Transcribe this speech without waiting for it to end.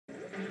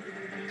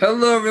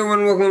Hello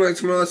everyone, welcome back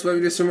to my last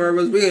video, some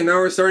Marvel's B, and now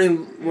we're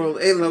starting World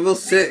 8, Level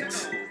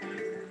 6.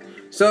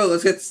 So,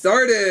 let's get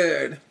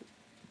started!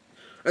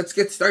 Let's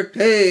get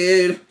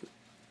started!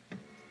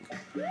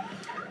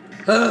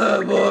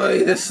 Oh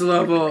boy, this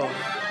level.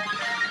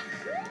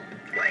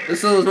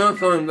 This level is not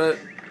fun, but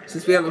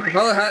since we have a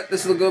propeller hat,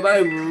 this will go by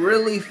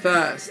really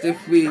fast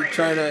if we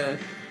try to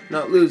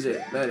not lose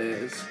it, that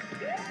is.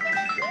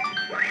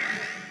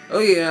 Oh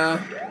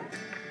yeah.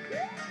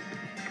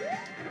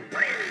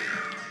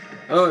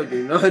 Oh,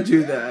 do not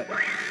do that.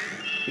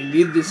 We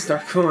need this star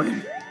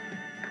coin.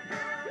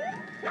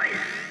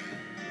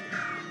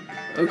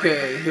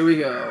 Okay, here we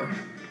go.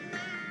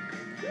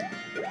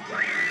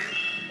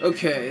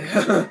 Okay.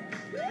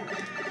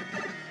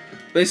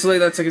 Basically,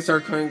 that second star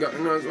coin got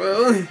as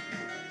well.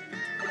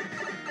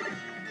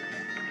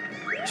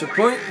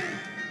 Checkpoint.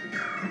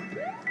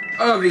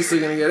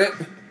 Obviously gonna get it.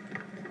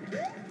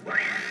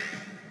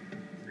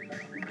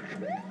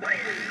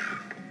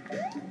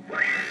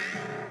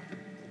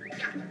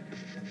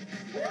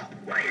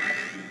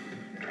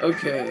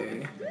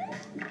 Okay.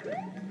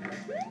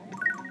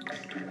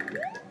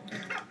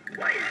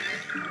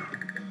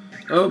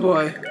 Oh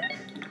boy.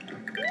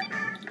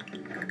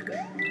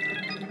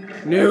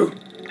 No.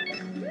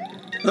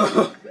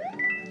 Oh.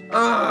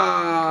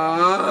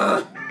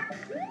 Ah.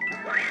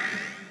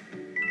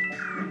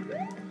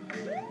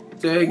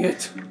 Dang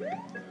it.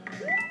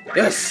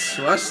 Yes,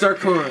 last star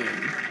coin.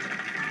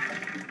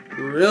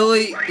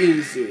 Really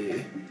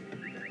easy.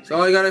 That's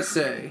all I gotta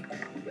say.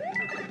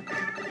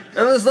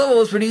 And this level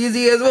was pretty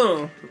easy as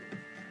well.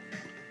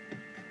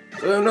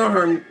 So no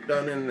harm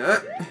done in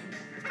that.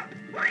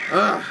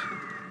 Ah.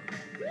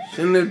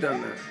 Shouldn't have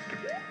done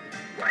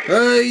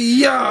that.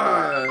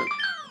 Yeah!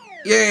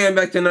 Yeah, I'm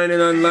back to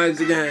 99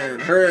 lives again.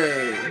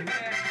 Hooray.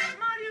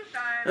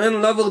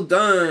 And level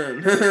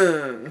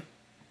done.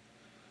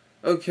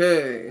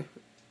 Okay.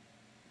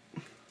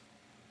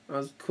 That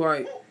was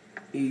quite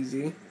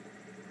easy.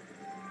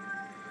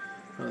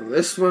 Well,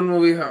 this one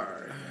will be hard.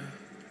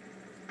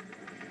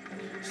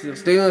 So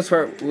stay on this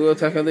part, we will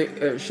tackle the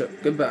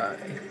airship. Goodbye.